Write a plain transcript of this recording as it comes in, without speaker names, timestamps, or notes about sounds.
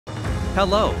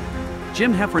Hello,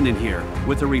 Jim Heffernan here,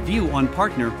 with a review on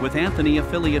Partner with Anthony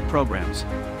affiliate programs.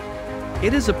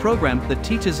 It is a program that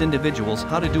teaches individuals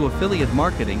how to do affiliate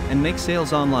marketing and make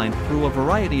sales online through a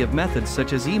variety of methods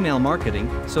such as email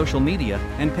marketing, social media,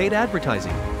 and paid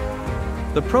advertising.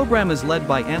 The program is led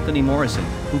by Anthony Morrison,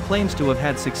 who claims to have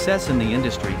had success in the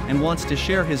industry and wants to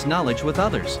share his knowledge with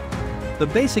others. The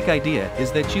basic idea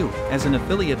is that you, as an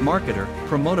affiliate marketer,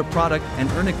 promote a product and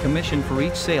earn a commission for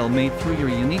each sale made through your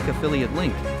unique affiliate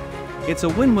link. It's a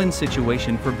win-win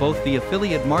situation for both the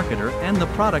affiliate marketer and the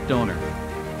product owner.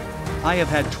 I have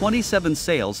had 27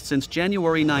 sales since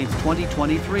January 9,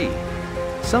 2023.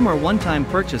 Some are one-time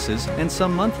purchases and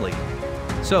some monthly.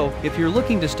 So, if you're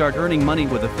looking to start earning money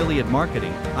with affiliate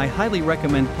marketing, I highly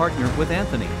recommend Partner with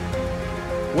Anthony.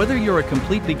 Whether you're a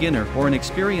complete beginner or an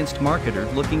experienced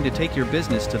marketer looking to take your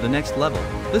business to the next level,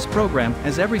 this program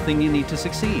has everything you need to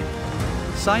succeed.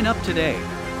 Sign up today.